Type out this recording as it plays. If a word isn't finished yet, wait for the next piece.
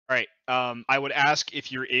right. I would ask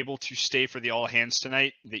if you're able to stay for the all hands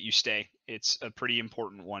tonight, that you stay. It's a pretty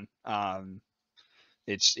important one.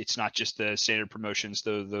 It's not just the standard promotions,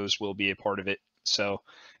 though those will be a part of it. So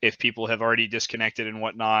if people have already disconnected and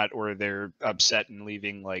whatnot, or they're upset and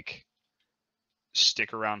leaving, like,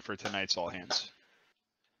 stick around for tonight's all hands.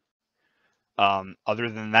 Other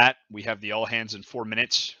than that, we have the all hands in 4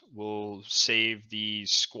 minutes. We'll save the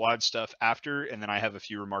squad stuff after, and then I have a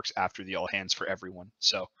few remarks after the all hands for everyone.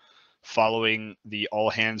 So following the all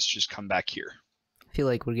hands, just come back here. I feel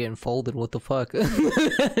like we're getting folded. What the fuck?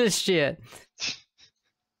 Shit.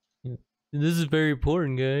 This is very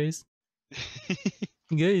important, guys.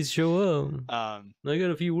 Guys, show up. I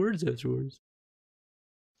got a few words afterwards.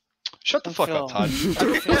 Shut the fuck up, Todd.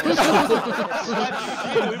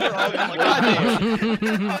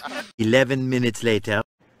 11 minutes later.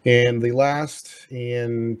 And the last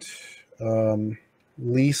and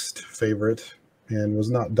least favorite, and was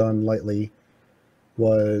not done lightly,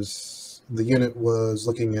 was the unit was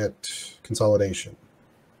looking at consolidation.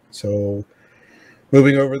 So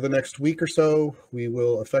moving over the next week or so, we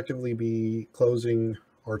will effectively be closing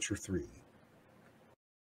Archer 3.